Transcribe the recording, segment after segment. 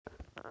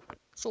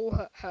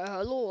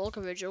Hello,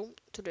 welcome video.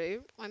 Today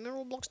I'm in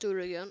Roblox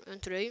Studio again, and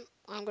today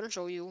I'm gonna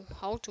show you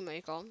how to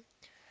make a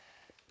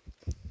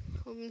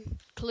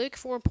click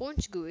 4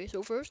 points GUI.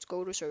 So first,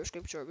 go to Server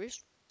Script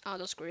Service,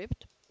 add a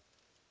script,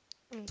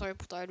 and type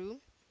what I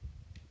do.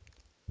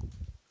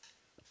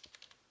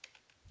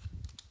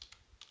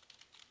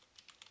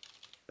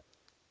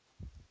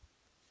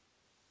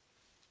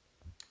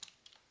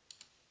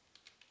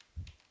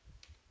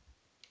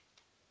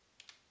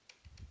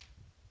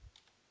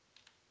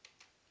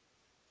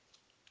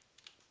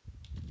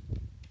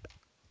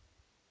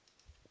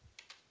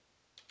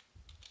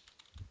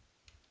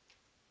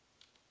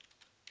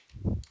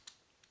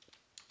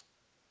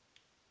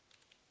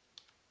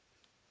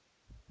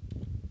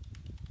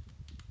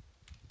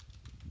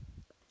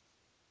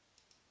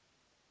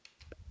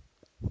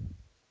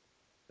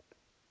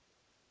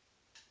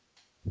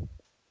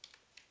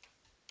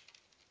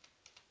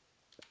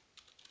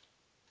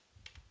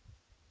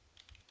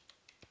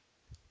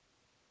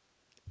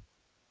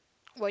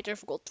 Wait, I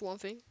forgot one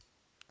thing.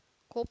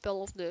 Copy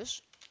all of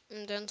this,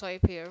 and then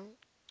type here.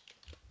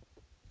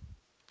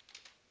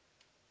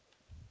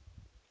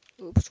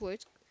 Oops,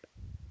 wait.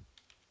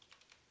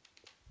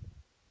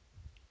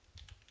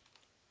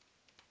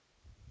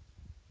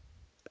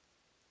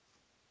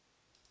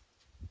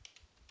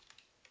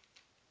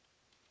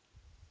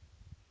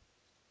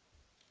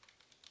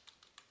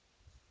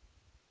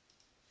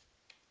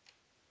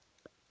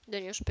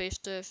 Then just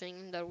paste the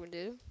thing that we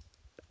did.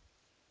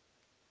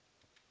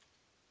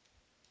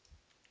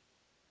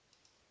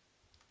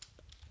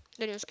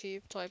 Then just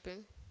keep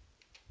typing.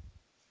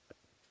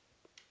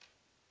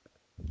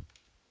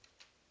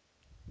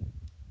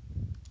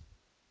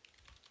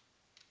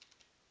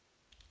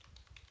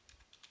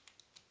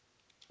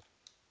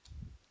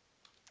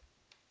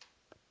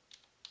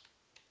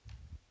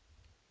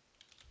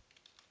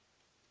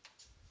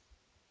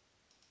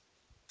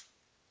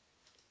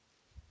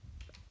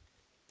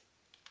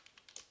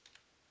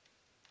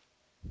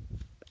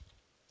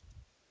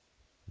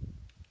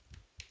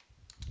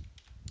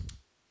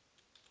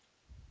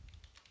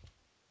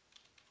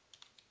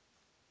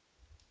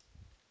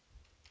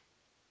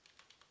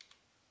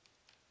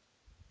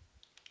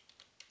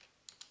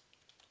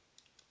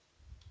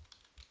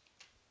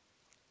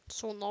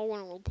 So now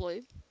when we'll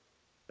play,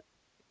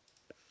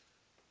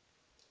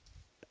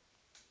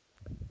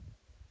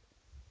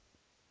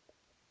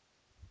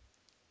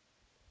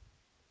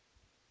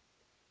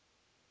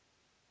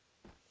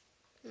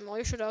 now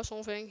you should have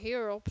something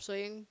here up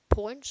saying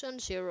points and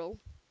 0.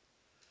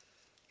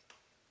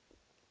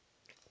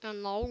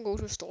 And now go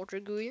to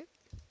Starter GUI,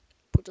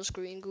 put a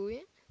screen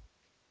GUI,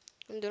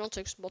 and then a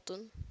text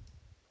button.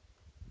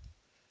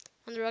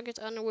 And drag it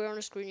anywhere on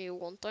the screen you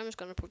want. I'm just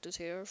gonna put it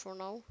here for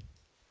now.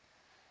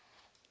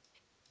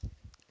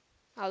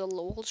 Add a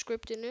local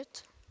script in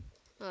it,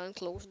 and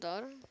close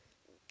that.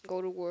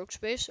 Go to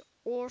workspace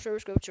or server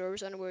script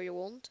service anywhere you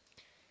want.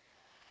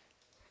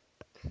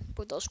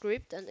 Put a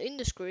script, and in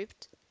the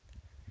script,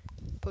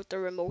 put the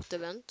remote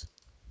event.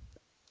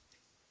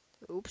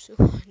 Oops,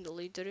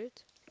 deleted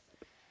it.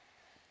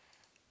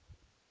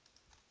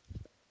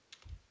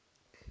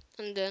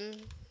 And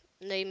then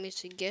name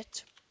it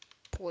get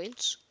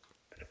points.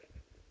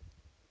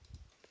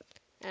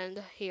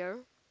 And here,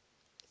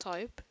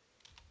 type.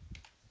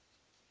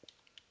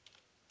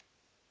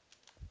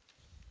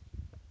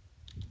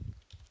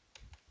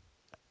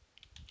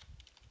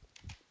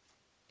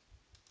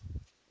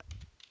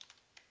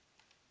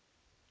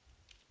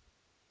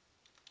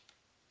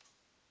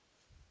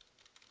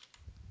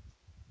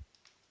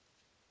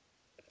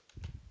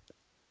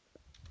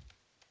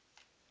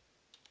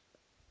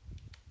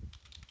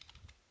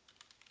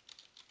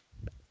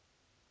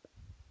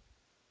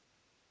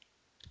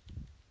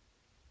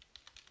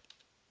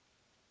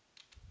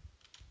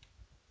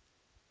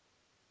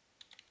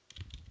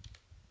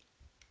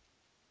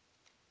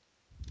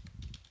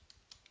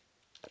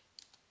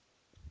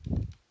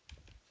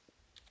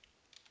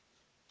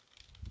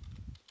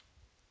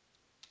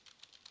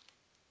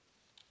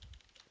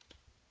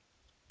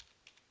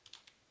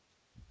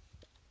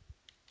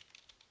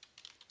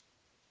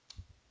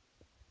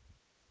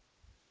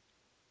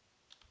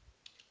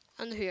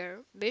 And here,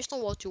 based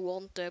on what you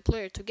want the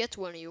player to get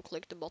when you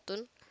click the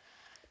button,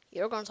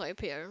 you're gonna type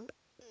here.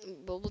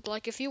 But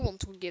like if you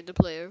want to give the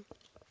player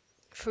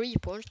 3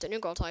 points, then you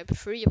gotta type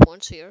 3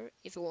 points here.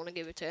 If you wanna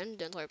give it 10,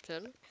 then type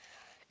 10.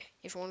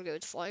 If you wanna give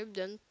it 5,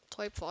 then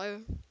type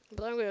 5.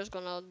 But I'm just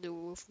gonna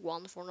do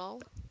 1 for now.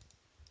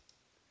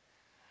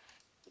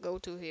 Go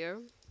to here,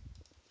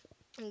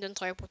 and then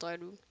type what I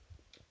do.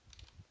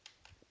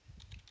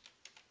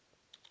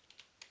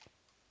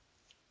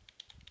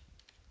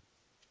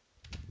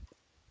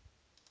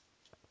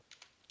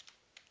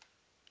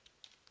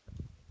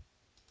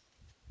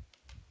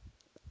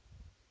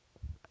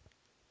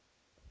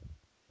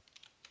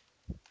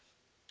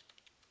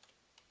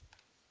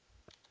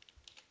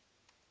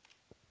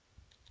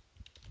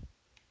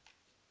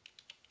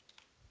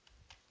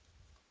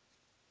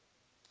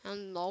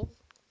 And now,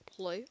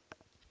 play.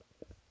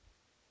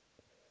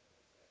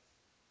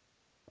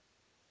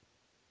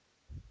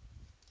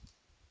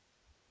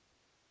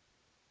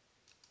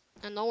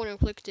 And now when I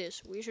click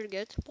this, we should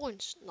get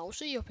points. Now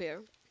see up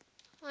here.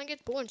 I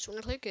get points when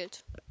I click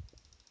it.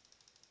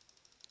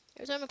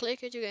 Every time I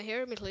click it, you can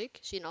hear me click.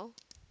 See now?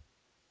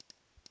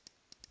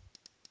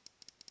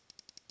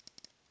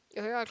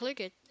 You hear I click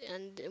it,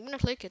 and when I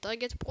click it, I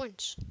get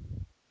points.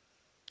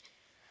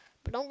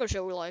 But I'm gonna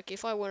show you, like,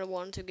 if I would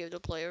want to give the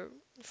player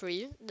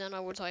free, then I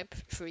would type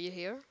free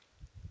here.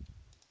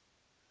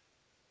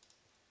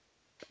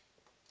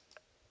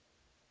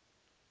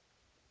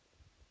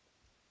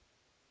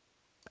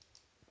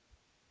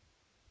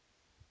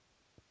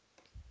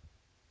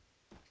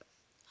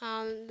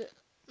 And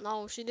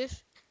now see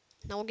this?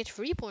 Now I get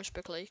 3 points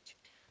per click.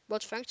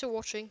 But thanks for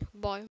watching. Bye.